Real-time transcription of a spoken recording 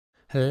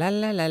La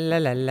la la la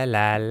la la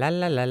la la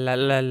la la la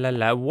la la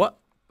la. What?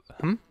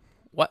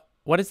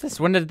 What is this?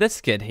 When did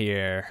this get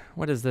here?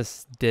 What is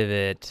this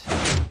divot?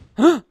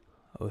 Oh,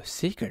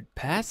 secret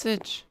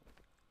passage.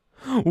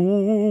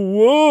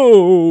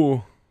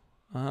 Whoa!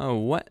 Oh,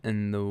 what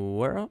in the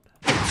world?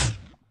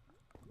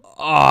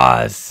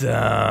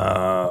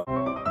 Awesome!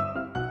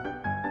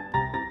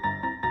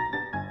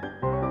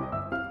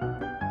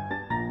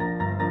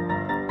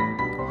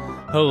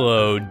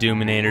 Hello,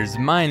 Doowminators.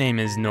 My name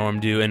is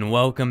Doow, and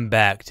welcome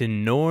back to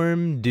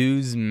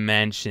Doow's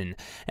Mansion.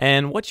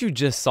 And what you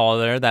just saw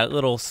there, that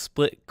little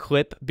split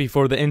clip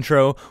before the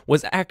intro,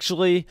 was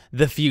actually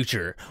the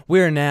future.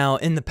 We're now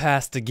in the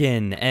past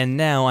again, and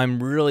now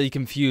I'm really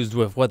confused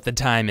with what the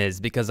time is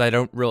because I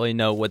don't really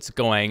know what's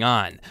going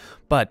on.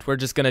 But we're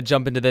just gonna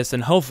jump into this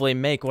and hopefully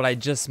make what I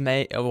just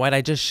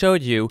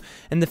showed you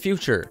in the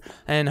future.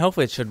 And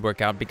hopefully it should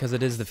work out because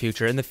it is the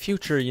future. And the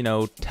future, you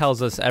know,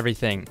 tells us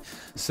everything.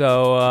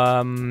 So,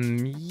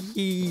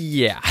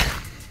 yeah.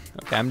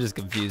 Okay, I'm just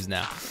confused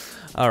now.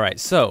 Alright,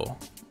 so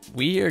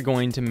we are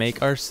going to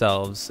make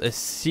ourselves a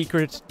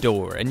secret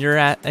door. And you're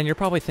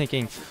probably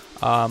thinking,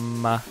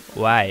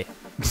 why?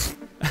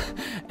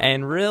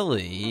 And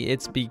really,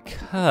 it's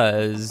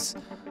because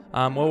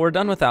well, we're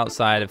done with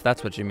outside, if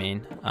that's what you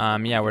mean.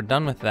 Yeah, we're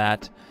done with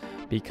that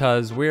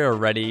because we're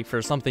ready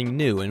for something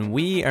new, and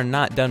we are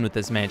not done with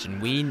this mansion.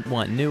 We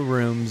want new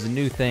rooms,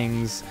 new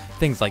things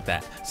like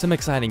that. Some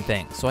exciting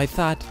things. So I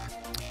thought,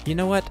 you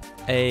know what?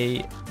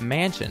 A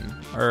mansion,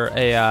 or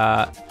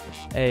a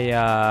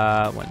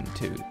 1,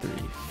 2, 3,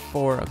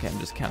 4. Okay, I'm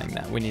just counting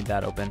that. We need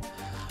that open.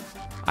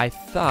 I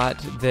thought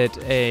that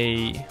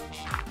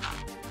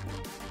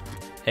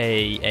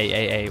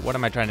what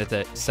am I trying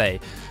to say?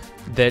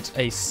 That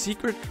a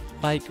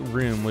secret-like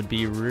room would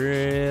be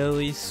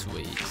really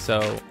sweet.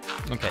 So,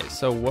 okay,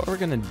 so what we're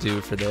gonna do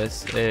for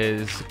this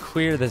is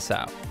clear this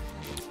out.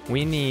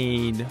 We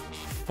need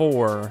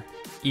 4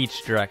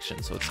 each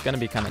direction, so it's gonna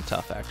be kind of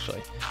tough,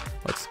 actually.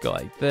 Let's go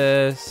like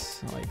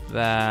this, like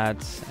that,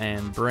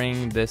 and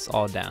bring this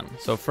all down.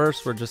 So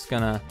first, we're just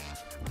gonna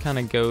kind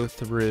of go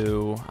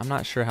through. I'm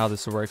not sure how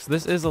this works.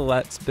 This is a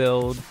let's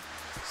build,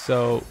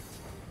 so,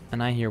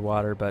 and I hear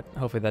water, but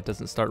hopefully that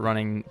doesn't start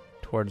running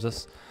towards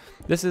us.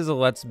 This is a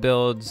let's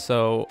build,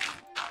 so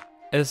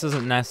this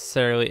isn't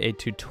necessarily a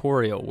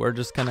tutorial. We're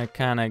just gonna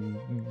kind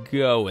of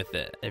go with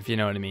it, if you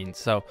know what I mean.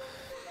 So,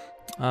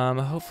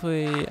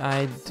 hopefully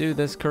I do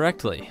this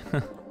correctly.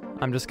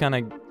 I'm just kind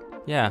of,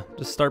 yeah,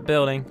 just start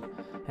building,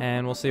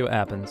 and we'll see what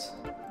happens.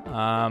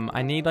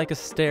 I need like a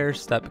stair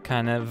step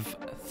kind of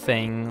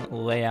thing,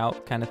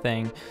 layout kind of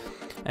thing,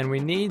 and we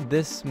need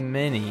this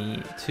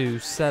many to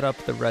set up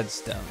the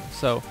redstone.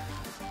 So,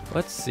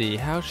 let's see,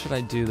 how should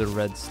I do the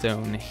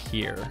redstone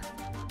here?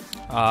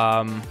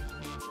 Well,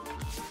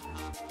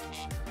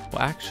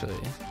 actually,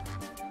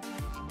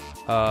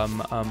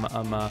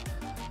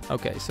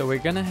 okay, so we're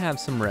gonna have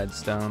some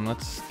redstone.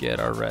 Let's get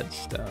our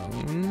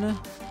redstone.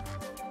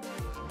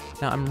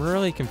 Now, I'm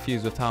really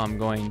confused with how I'm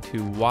going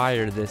to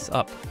wire this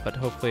up, but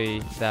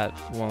hopefully that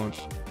won't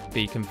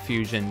be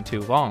confusion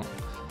too long.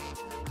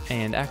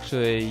 And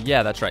actually,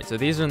 yeah, that's right. So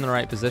these are in the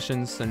right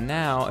positions. So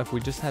now, if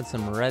we just had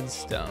some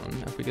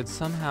redstone, if we could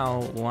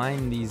somehow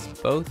line these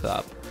both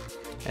up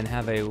and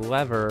have a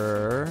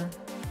lever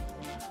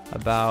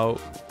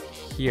about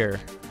here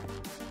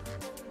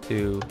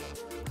to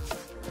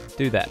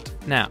do that.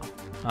 Now,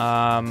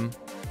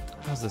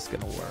 how's this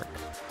gonna work?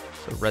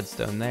 So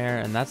redstone there,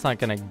 and that's not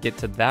gonna get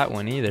to that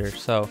one either.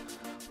 So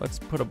let's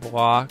put a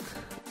block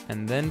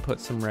and then put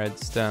some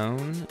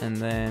redstone, and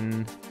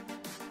then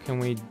can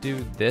we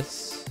do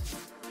this?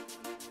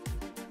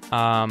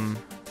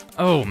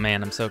 Oh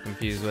man, I'm so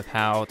confused with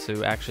how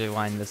to actually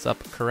line this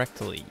up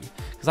correctly.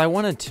 Because I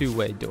want a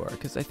two-way door,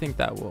 because I think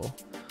that will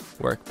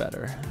work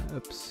better.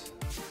 Oops.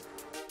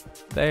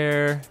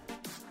 There.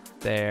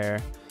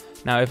 There.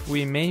 Now if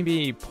we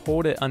maybe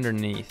pulled it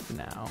underneath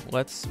now.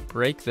 Let's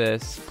break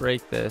this,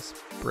 break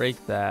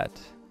that.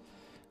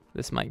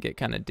 This might get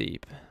kind of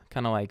deep.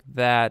 Kind of like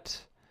that.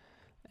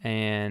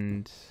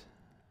 And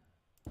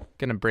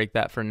gonna break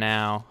that for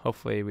now.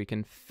 Hopefully we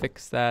can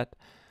fix that.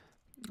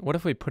 What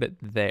if we put it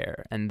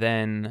there and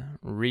then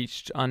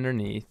reached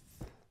underneath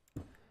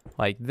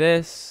like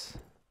this?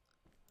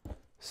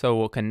 So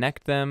we'll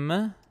connect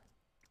them.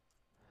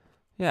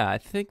 Yeah, I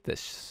think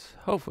this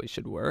hopefully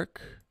should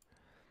work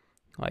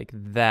like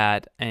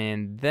that.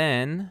 And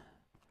then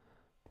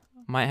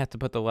might have to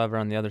put the lever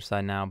on the other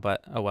side now,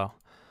 but oh well.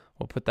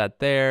 We'll put that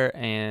there,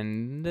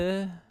 and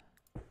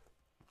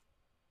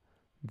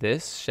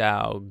this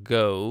shall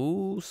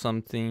go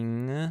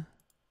something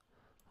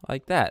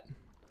like that.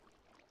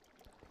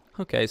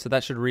 Okay, so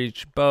that should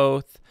reach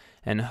both,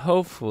 and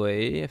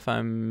hopefully, if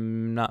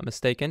I'm not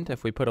mistaken,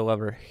 if we put a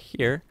lever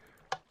here.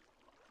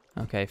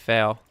 Okay,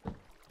 fail.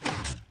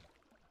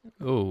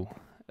 Ooh,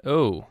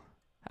 ooh,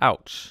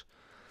 ouch.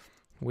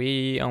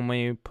 We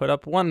only put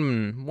up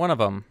one of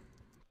them,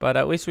 but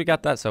at least we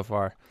got that so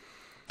far.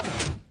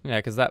 Yeah,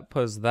 because that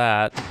puts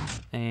that,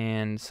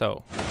 and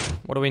so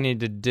what do we need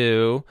to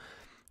do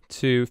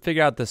to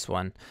figure out this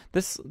one.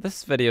 This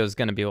video is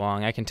gonna be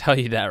long. I can tell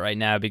you that right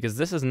now because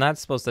this is not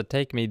supposed to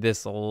take me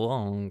this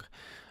long.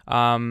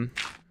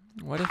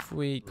 What if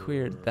we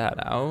cleared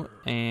that out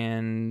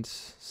and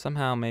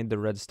somehow made the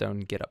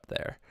redstone get up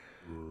there?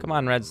 Come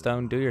on,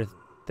 redstone, do your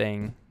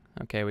thing.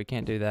 Okay, we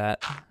can't do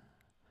that.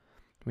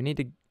 We need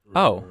to.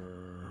 Oh,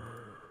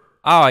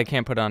 I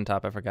can't put it on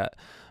top. I forgot.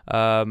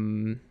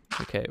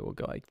 Okay, we'll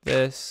go like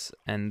this,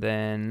 and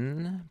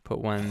then put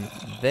one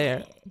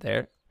there.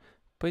 There.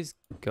 Please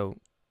go.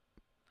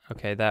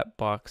 Okay, that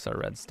blocks our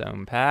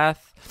redstone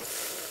path.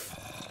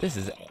 This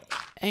is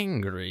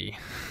angry.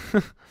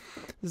 This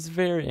is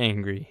very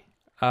angry.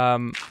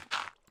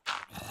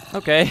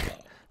 Okay.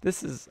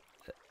 This is...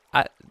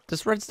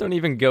 does redstone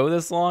even go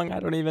this long? I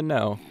don't even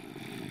know.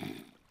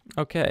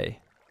 Okay.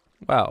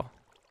 Wow.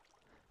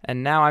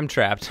 And now I'm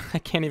trapped. I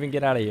can't even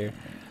get out of here.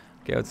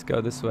 Okay, let's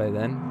go this way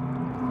then.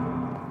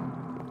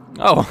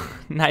 Oh,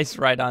 nice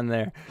right on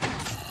there.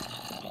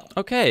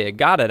 Okay, I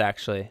got it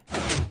actually.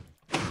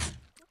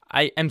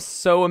 I am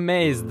so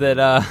amazed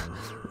that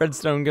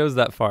redstone goes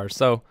that far.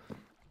 So,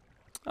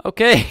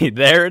 okay,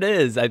 there it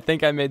is. I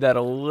think I made that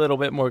a little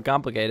bit more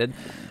complicated.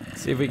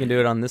 Let's see if we can do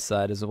it on this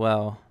side as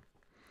well.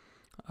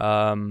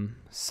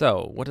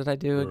 So, what did I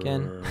do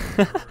again?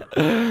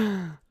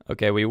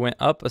 Okay, we went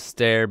up a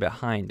stair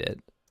behind it.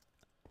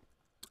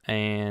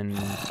 And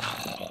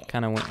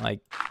kind of went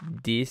like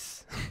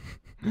this.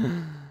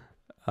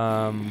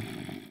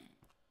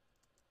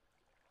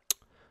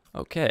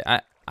 Okay,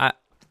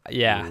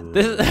 yeah,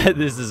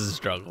 this is a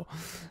struggle.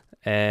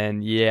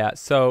 And yeah,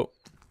 so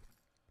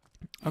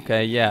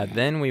okay, yeah,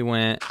 then we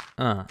went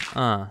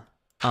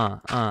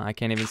I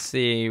can't even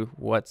see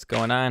what's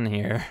going on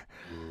here.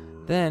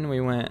 Then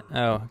we went,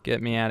 oh,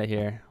 get me out of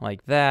here,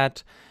 like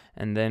that.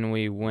 And then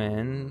we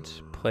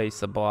went,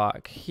 place a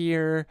block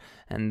here,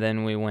 and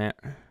then we went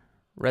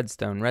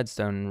redstone,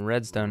 redstone,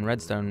 redstone,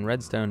 redstone,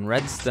 redstone,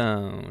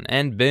 redstone,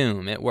 and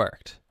boom, it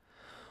worked.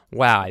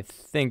 Wow, I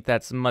think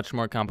that's much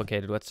more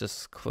complicated. Let's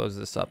just close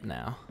this up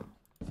now.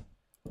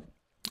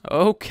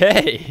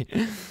 Okay,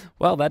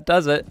 well, that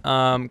does it.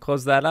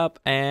 Close that up,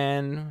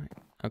 and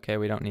okay,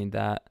 we don't need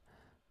that.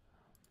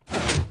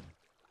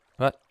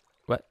 What?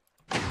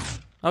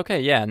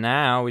 Okay, yeah,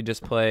 now we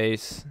just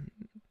place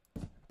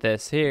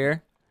this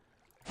here,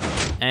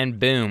 and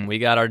boom, we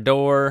got our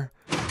door,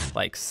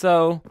 like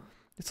so.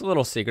 It's a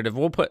little secretive.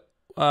 We'll put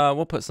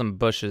some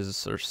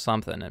bushes or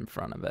something in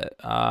front of it.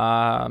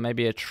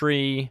 Maybe a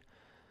tree.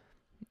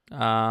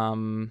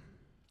 Actually,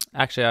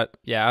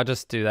 I'll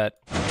just do that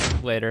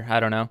later. I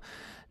don't know.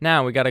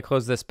 Now we got to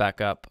close this back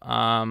up.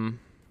 Well,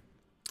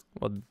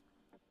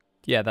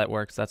 yeah, that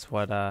works. That's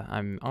what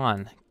I'm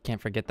on. Can't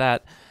forget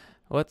that.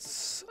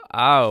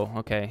 Oh,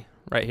 okay,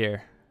 right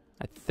here.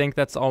 I think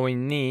that's all we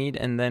need,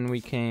 and then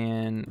we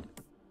can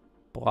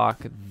block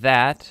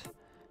that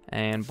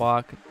and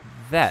block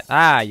that.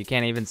 Ah, you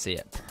can't even see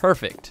it.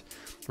 Perfect.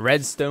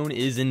 Redstone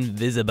is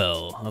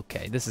invisible.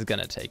 Okay, this is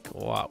gonna take a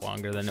lot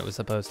longer than it was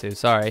supposed to.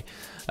 Sorry.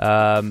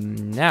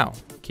 Now,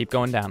 keep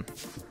going down.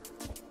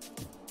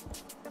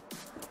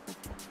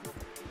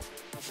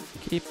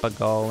 Keep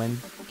a-going.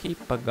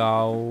 Keep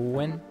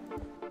a-going.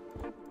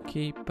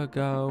 Keep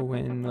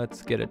a-going.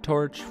 Let's get a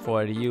torch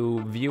for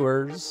you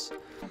viewers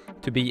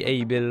to be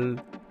able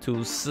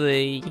to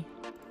see.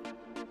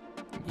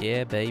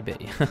 Yeah,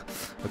 baby.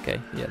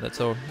 Okay, yeah, that's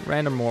a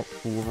random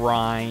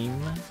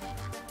rhyme.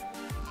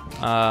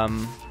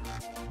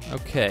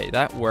 Okay,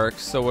 that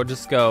works. So we'll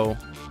just go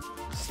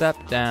step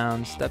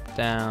down,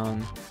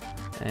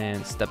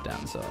 and step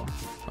down. So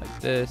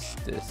like this.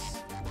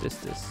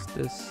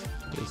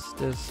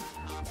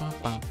 Bah,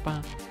 bah,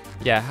 bah.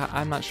 Yeah,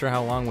 I'm not sure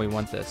how long we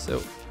want this.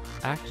 So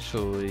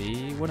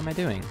actually, what am I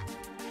doing?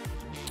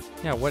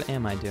 Yeah, what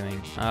am I doing?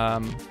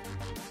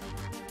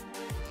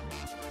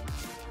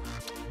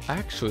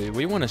 Actually,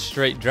 we want a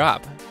straight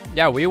drop.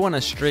 Yeah, we want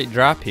a straight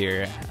drop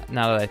here,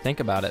 now that I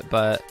think about it,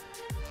 but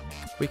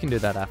we can do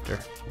that after.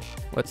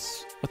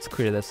 Let's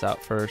clear this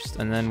out first,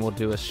 and then we'll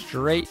do a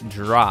straight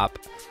drop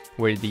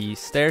where the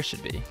stairs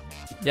should be.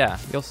 Yeah,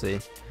 you'll see.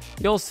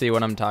 You'll see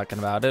what I'm talking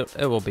about. It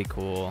will be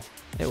cool.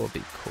 It will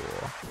be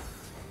cool.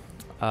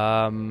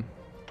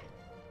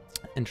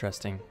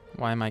 Interesting.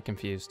 Why am I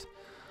confused?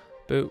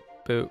 Boop,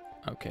 boop.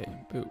 Okay,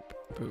 boop,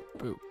 boop,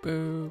 boop,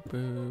 boop,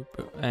 boop,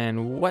 boop.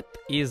 And what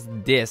is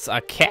this? A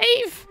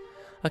cave?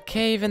 A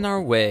cave in our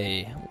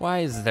way.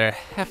 Why does there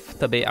have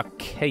to be a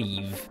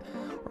cave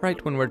right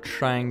when we're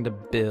trying to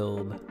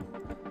build?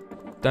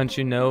 Don't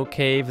you know,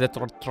 cave, that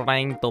we're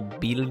trying to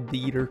build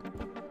either?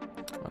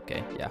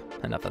 Okay, yeah,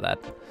 enough of that.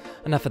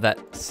 Enough of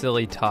that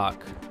silly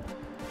talk.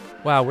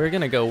 Wow, we're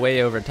gonna go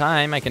way over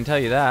time, I can tell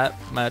you that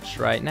much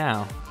right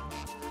now.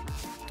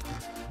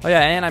 Oh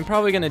yeah, and I'm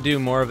probably gonna do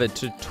more of a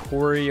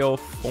tutorial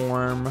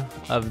form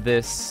of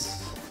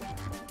this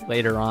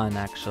later on,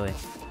 actually.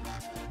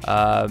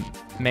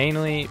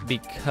 Mainly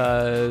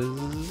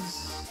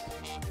because,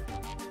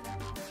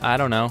 I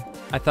don't know,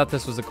 I thought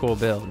this was a cool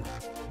build.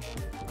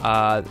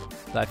 I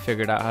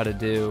figured out how to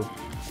do.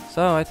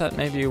 So I thought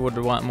maybe you would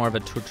want more of a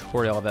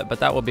tutorial of it, but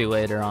that will be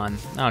later on.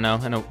 I don't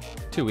know, in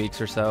 2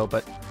 weeks or so,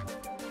 but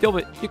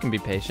you can be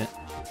patient.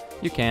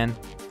 You can.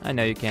 I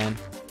know you can.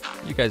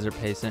 You guys are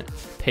patient.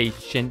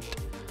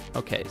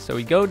 Okay, so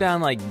we go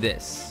down like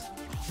this.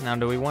 Now,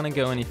 do we want to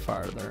go any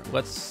farther?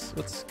 Let's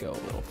go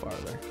a little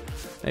farther.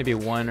 Maybe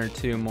 1 or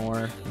 2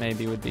 more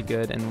maybe would be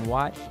good. And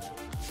why?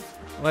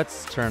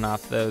 Let's turn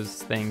off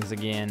those things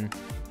again.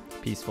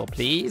 Peaceful,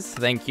 please.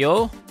 Thank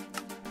you.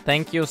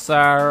 Thank you,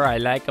 sir. I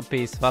like a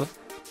peaceful.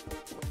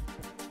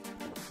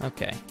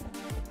 Okay.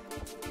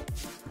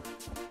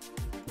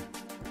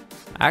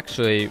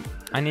 Actually,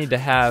 I need to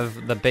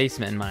have the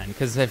basement in mind,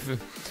 because if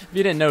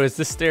you didn't notice,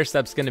 this stair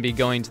step's going to be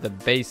going to the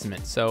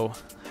basement. So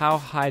how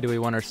high do we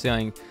want our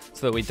ceiling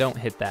so that we don't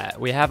hit that?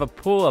 We have a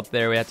pool up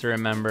there we have to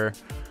remember.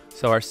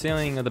 So our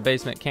ceiling of the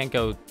basement can't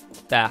go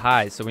that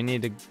high, so we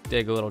need to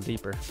dig a little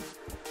deeper.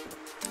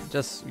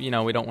 Just, you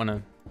know, we don't want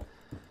to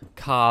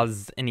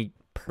cause any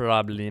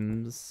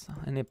problems.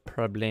 Any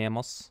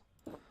problemos.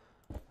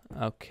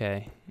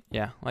 Okay.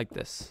 Yeah, like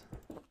this.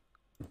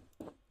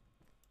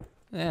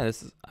 Yeah,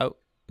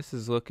 this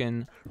is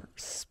looking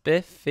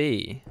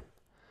spiffy.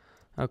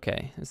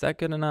 Okay, is that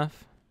good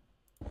enough?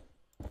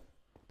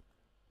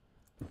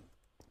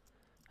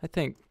 I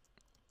think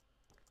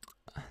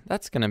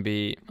that's gonna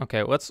be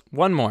okay. Let's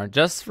one more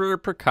just for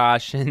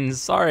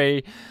precautions.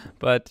 Sorry,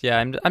 but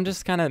yeah, I'm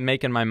just kind of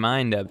making my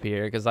mind up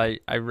here because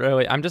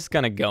I'm just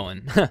gonna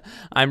going.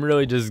 I'm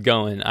really just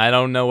going. I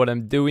don't know what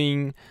I'm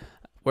doing.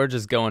 We're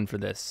just going for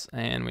this,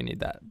 and we need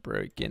that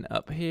breaking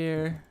up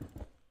here.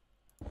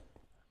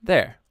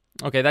 There.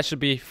 Okay, that should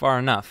be far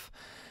enough.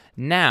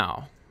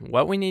 Now,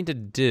 what we need to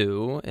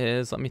do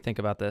is, let me think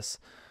about this.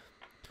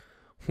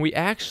 We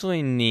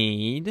actually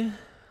need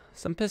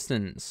some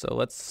pistons. So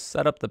let's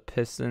set up the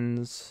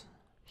pistons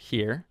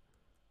here.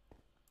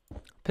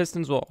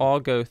 Pistons will all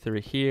go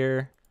through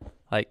here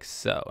like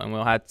so. And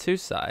we'll have 2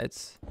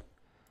 sides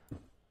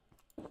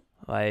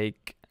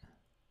like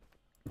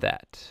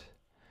that.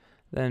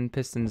 Then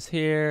pistons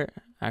here.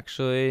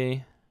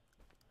 Actually,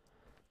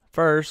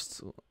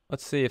 first,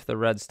 let's see if the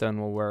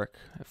redstone will work.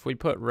 If we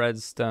put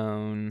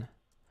redstone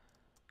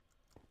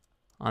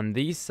on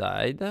these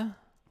side,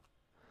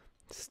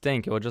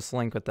 stink, it will just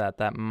link with that.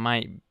 That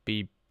might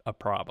be a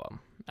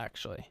problem,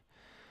 actually.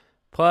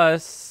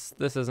 Plus,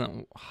 this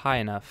isn't high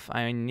enough.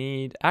 I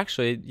need,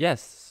 actually,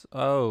 yes.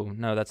 Oh,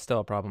 no, that's still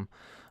a problem.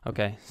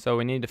 Okay, so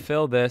we need to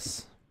fill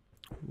this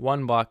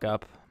 1 block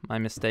up. My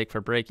mistake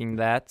for breaking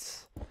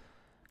that.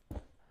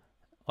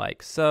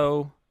 Like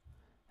so.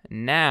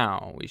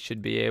 Now we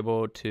should be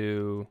able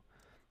to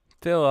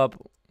fill up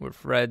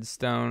with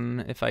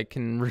redstone if I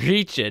can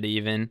reach it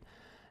even,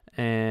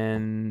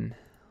 and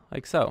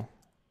like so.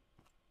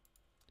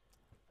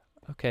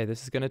 Okay,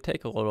 this is gonna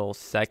take a little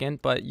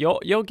second, but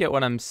you'll get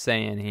what I'm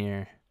saying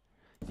here.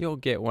 You'll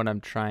get what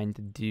I'm trying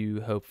to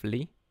do,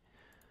 hopefully.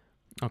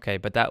 Okay,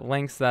 but that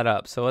links that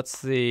up. So let's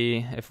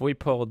see if we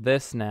pull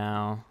this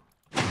now.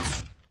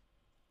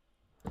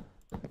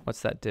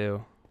 What's that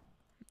do?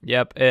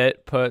 Yep,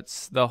 it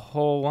puts the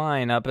whole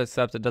line up,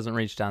 except it doesn't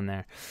reach down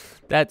there.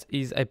 That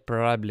is a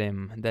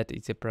problem. That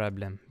is a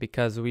problem.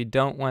 Because we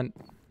don't want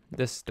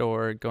this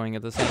door going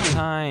at the same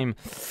time.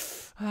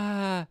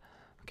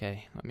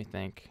 Okay, let me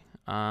think.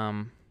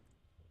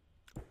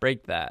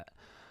 Break that.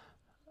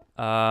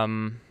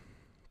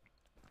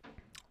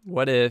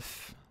 What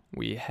if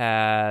we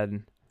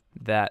had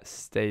that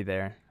stay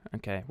there?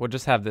 Okay, we'll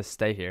just have this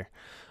stay here.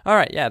 All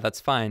right, yeah, that's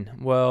fine.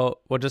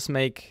 Well, we'll just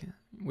make...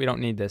 We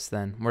don't need this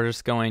then. We're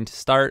just going to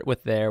start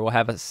with there. We'll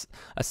have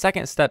a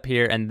second step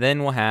here, and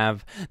then we'll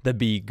have the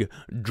big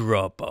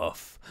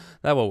drop-off.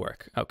 That will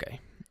work. Okay.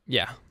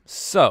 Yeah.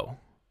 So,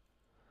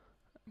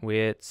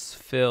 let's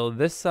fill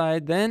this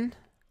side then.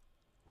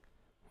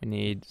 We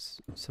need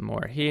some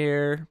more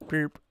here.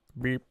 Beep,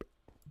 beep,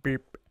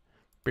 beep,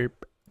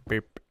 beep,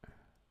 beep,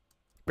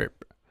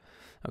 beep.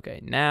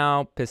 Okay,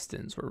 now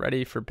pistons. We're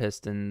ready for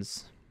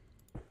pistons.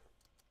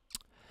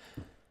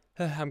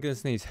 I'm going to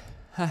sneeze.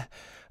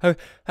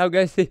 How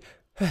guys see?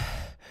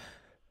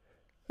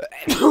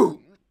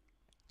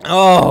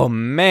 Oh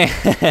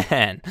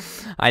man,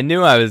 I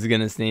knew I was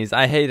gonna sneeze.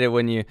 I hate it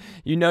when you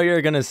know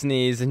you're gonna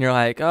sneeze and you're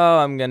like, oh,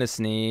 I'm gonna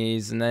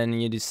sneeze, and then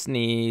you just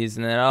sneeze,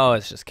 and then oh,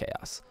 it's just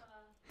chaos.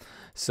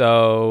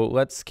 So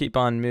let's keep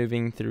on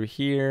moving through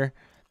here,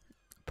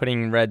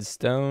 putting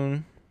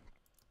redstone.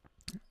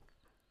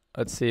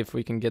 Let's see if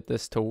we can get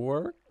this to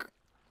work.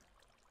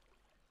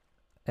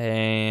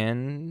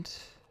 And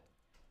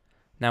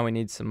now we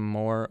need some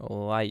more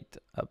light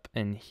up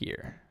in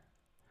here.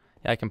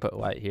 Yeah, I can put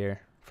light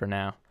here for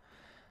now.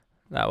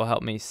 That will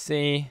help me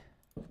see.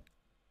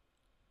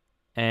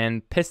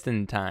 And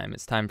piston time.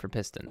 It's time for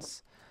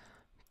pistons.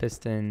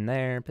 Piston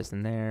there,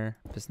 piston there,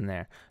 piston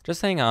there.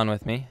 Just hang on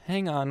with me.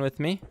 Hang on with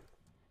me.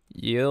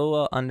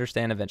 You'll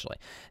understand eventually.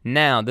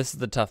 Now, this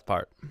is the tough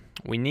part.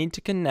 We need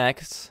to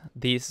connect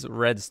these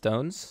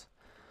redstones,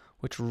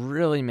 which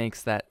really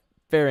makes that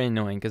very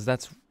annoying because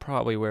that's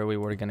probably where we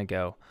were going to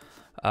go.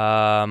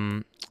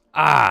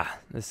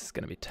 This is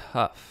gonna be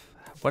tough.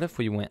 what if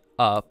we went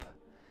up,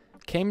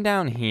 came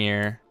down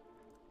here,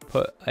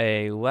 put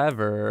a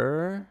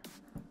lever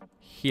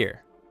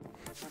here.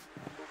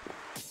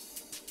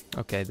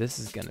 Okay, this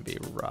is gonna be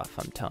rough,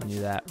 I'm telling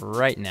you that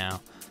right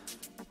now.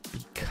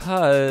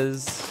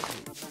 Because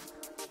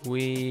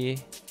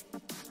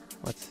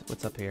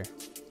what's up here?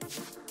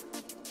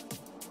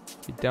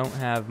 We don't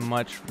have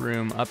much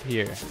room up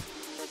here.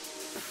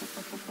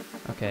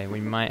 Okay, we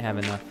might have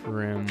enough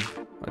room.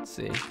 Let's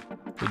see.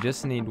 We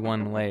just need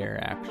one layer,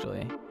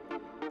 actually.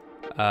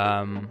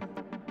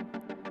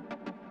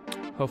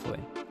 Hopefully.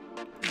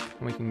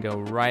 We can go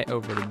right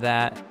over to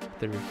that,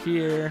 through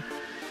here.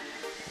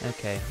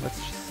 Okay, let's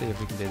just see if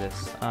we can do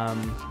this.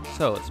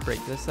 So let's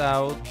break this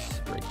out,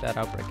 break that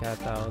out, break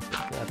that out,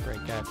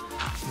 break that.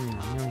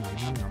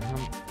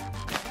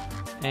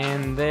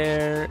 And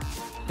there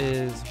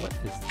is, what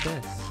is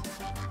this?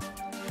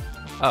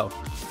 Oh,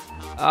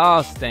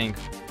 stink.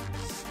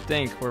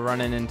 We're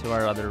running into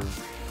our other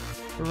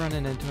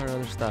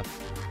stuff.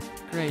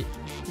 Great.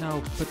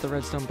 No, put the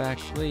redstone back,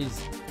 please.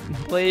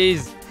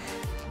 Please.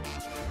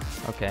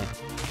 Okay,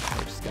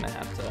 we're just gonna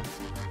have to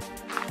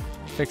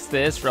fix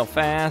this real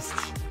fast.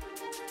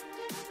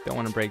 Don't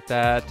want to break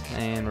that,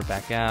 and we're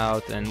back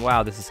out. And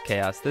wow, this is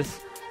chaos. This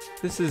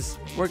is,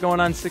 we're going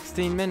on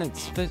 16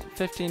 minutes,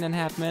 15 and a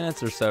half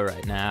minutes or so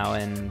right now,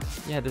 and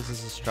yeah, this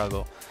is a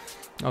struggle.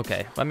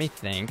 Okay, let me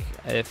think.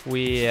 If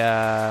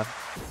we're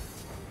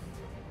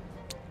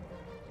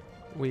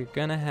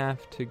gonna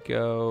have to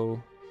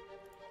go.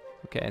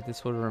 Okay,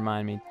 this will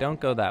remind me. Don't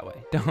go that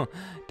way.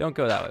 Don't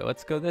go that way.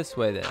 Let's go this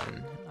way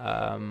then.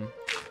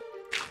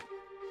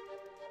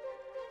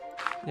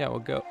 Yeah, we'll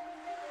go.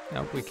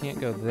 Nope, we can't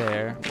go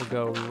there. We'll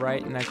go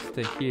right next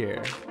to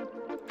here.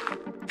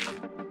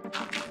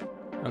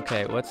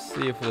 Okay, let's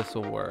see if this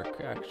will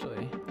work,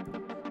 actually.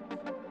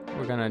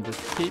 We're gonna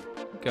just keep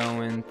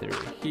going through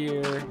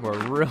here. We're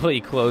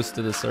really close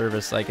to the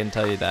surface, I can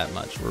tell you that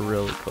much. We're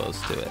really close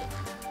to it.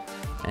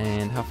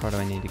 And how far do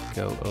I need to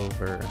go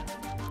over?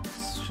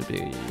 This should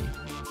be,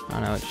 I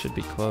don't know, it should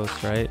be close,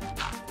 right?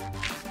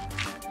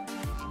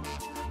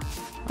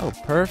 Oh,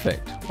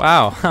 perfect.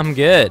 Wow, I'm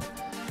good.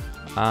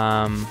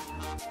 So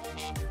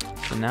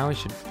now we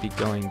should be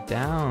going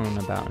down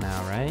about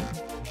now, right?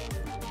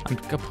 I'm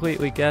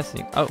completely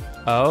guessing. Oh.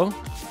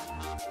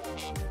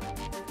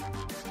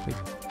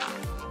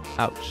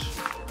 Ouch.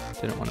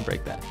 Didn't want to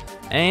break that.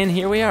 And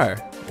here we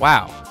are.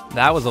 Wow,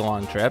 that was a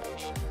long trip.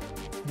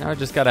 Now I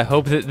just gotta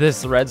hope that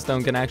this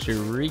redstone can actually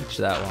reach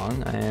that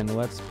long. And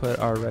let's put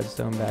our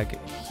redstone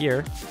back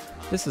here.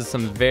 This is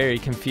some very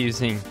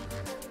confusing.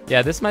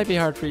 Yeah, this might be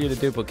hard for you to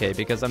duplicate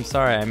because I'm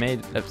sorry, I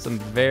made some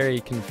very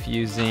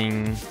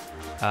confusing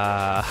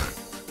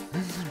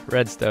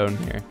redstone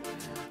here.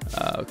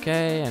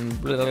 Okay, and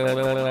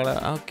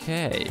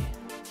okay.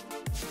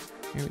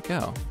 Here we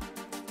go.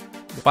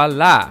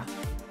 Voila!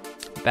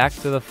 Back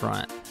to the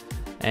front.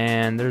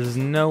 And there's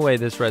no way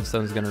this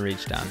redstone's gonna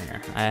reach down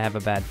here. I have a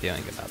bad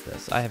feeling about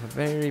this. I have a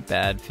very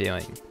bad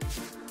feeling.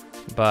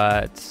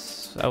 But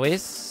at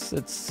least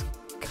it's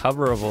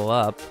coverable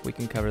up. We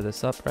can cover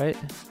this up, right?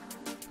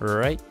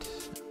 Right.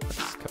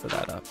 Let's cover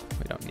that up.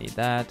 We don't need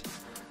that.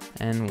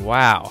 And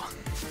wow.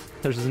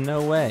 There's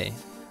no way.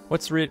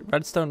 What's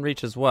redstone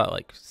reaches what?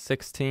 Like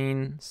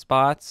 16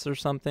 spots or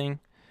something?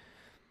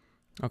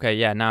 Okay,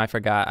 yeah, now I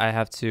forgot. I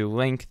have to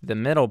link the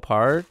middle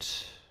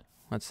part.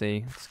 Let's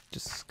see. Let's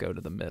just go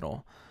to the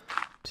middle.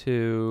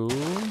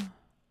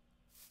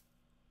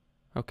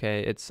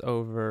 Okay, it's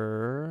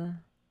over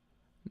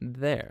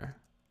there.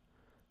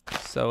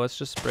 So let's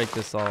just break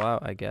this all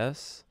out, I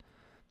guess.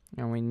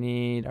 And we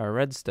need our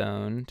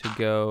redstone to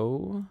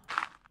go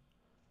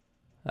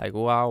like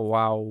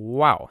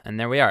wow. And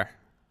there we are.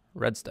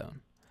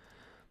 Redstone.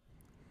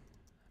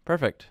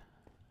 Perfect.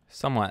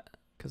 Somewhat,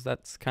 because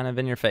that's kind of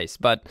in your face.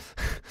 But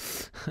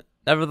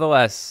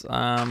nevertheless,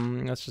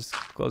 let's just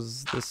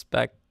close this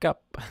back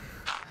up.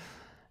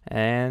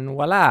 And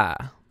voila.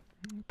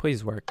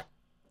 Please work.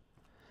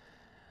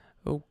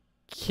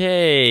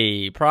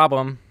 Okay.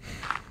 Problem.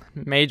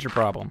 Major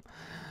problem.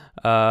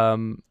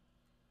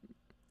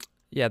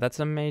 Yeah, that's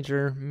a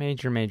major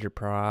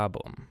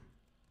problem.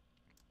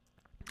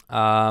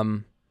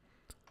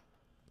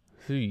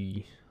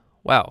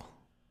 Wow.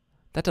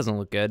 That doesn't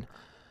look good.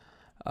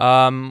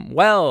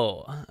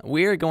 Well,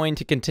 we're going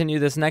to continue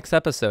this next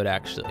episode,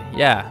 actually.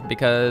 Yeah,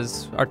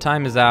 because our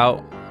time is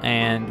out,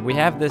 and we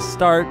have this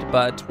start,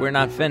 but we're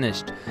not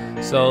finished.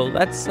 So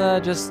let's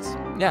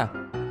yeah.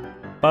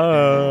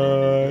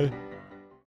 Bye.